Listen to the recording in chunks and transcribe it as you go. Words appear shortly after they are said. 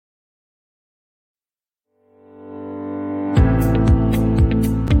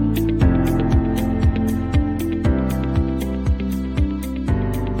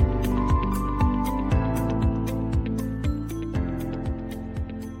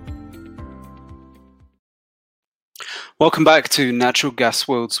Welcome back to Natural Gas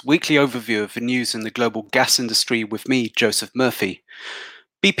World's weekly overview of the news in the global gas industry with me, Joseph Murphy.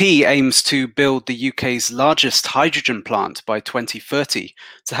 BP aims to build the UK's largest hydrogen plant by 2030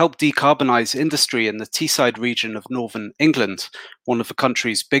 to help decarbonise industry in the Teesside region of northern England, one of the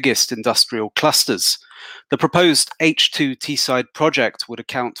country's biggest industrial clusters. The proposed H2 Teesside project would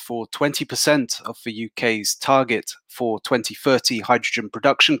account for 20% of the UK's target for 2030 hydrogen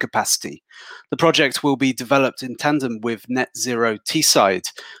production capacity. The project will be developed in tandem with Net Zero Teesside,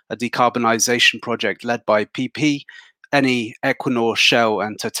 a decarbonisation project led by BP, Eni, Equinor, Shell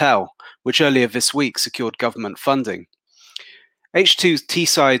and Total, which earlier this week secured government funding. H2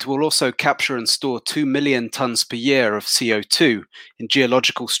 Teesside will also capture and store 2 million tonnes per year of CO2 in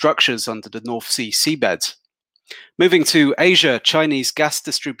geological structures under the North Sea seabed. Moving to Asia, Chinese gas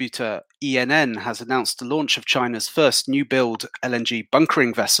distributor ENN has announced the launch of China's first new-build LNG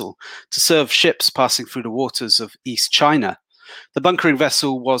bunkering vessel to serve ships passing through the waters of East China. The bunkering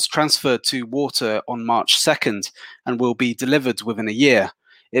vessel was transferred to water on March 2nd and will be delivered within a year.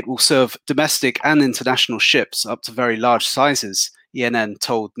 It will serve domestic and international ships up to very large sizes, ENN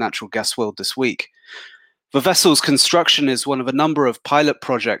told Natural Gas World this week. The vessel's construction is one of a number of pilot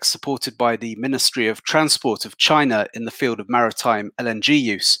projects supported by the Ministry of Transport of China in the field of maritime LNG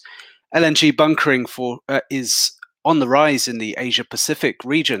use. LNG bunkering is on the rise in the Asia-Pacific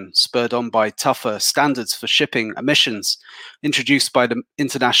region, spurred on by tougher standards for shipping emissions, introduced by the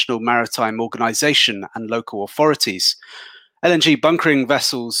International Maritime Organization and local authorities. LNG bunkering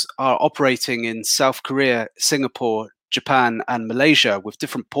vessels are operating in South Korea, Singapore, Japan, and Malaysia, with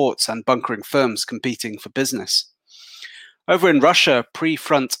different ports and bunkering firms competing for business. Over in Russia,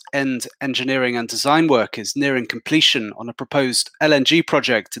 pre-front-end engineering and design work is nearing completion on a proposed LNG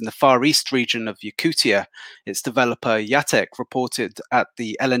project in the Far East region of Yakutia. Its developer Yatek reported at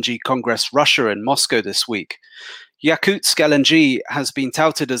the LNG Congress Russia in Moscow this week. Yakutsk LNG has been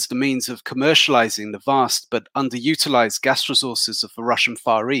touted as the means of commercializing the vast but underutilized gas resources of the Russian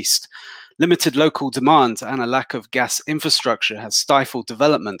Far East. Limited local demand and a lack of gas infrastructure has stifled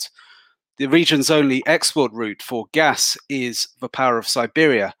development. The region's only export route for gas is the Power of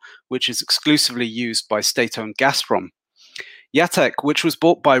Siberia, which is exclusively used by state-owned Gazprom. Yatek, which was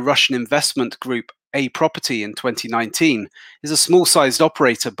bought by Russian investment group A Property in 2019, is a small-sized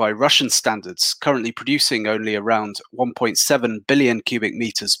operator by Russian standards, currently producing only around 1.7 billion cubic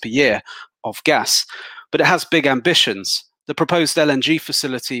meters per year of gas, but it has big ambitions. The proposed LNG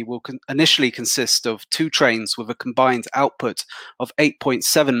facility will initially consist of 2 trains with a combined output of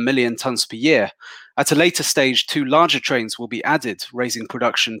 8.7 million tonnes per year. At a later stage, 2 larger trains will be added, raising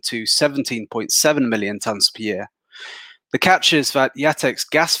production to 17.7 million tonnes per year. The catch is that Yatek's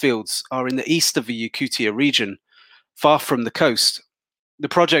gas fields are in the east of the Yakutia region, far from the coast. The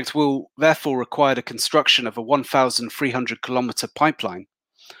project will therefore require the construction of a 1,300-kilometer pipeline.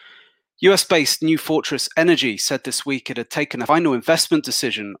 US-based New Fortress Energy said this week it had taken a final investment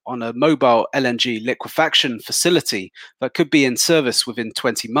decision on a mobile LNG liquefaction facility that could be in service within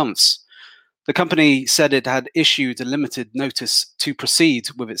 20 months. The company said it had issued a limited notice to proceed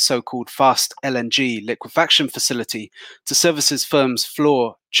with its so-called fast LNG liquefaction facility to services firms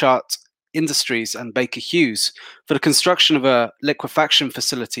Fluor, Chart Industries and Baker Hughes for the construction of a liquefaction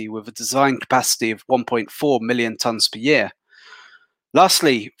facility with a design capacity of 1.4 million tonnes per year.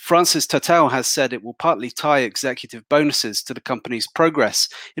 Lastly, France's Total has said it will partly tie executive bonuses to the company's progress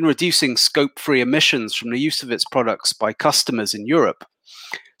in reducing scope-free emissions from the use of its products by customers in Europe.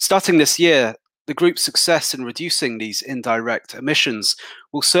 Starting this year, the group's success in reducing these indirect emissions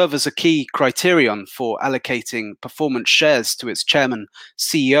will serve as a key criterion for allocating performance shares to its chairman,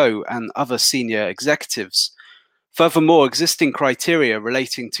 CEO, and other senior executives. Furthermore, existing criteria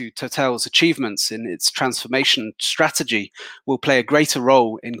relating to Total's achievements in its transformation strategy will play a greater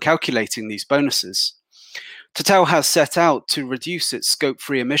role in calculating these bonuses. Total has set out to reduce its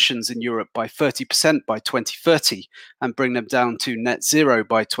scope-free emissions in Europe by 30% by 2030 and bring them down to net zero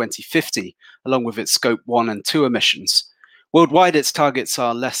by 2050, along with its scope 1 and 2 emissions. Worldwide, its targets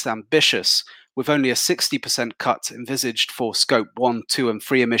are less ambitious, with only a 60% cut envisaged for scope 1, 2 and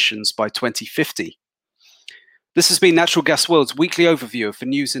 3 emissions by 2050. This has been Natural Gas World's weekly overview of the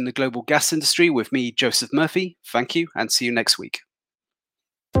news in the global gas industry with me, Joseph Murphy. Thank you and see you next week.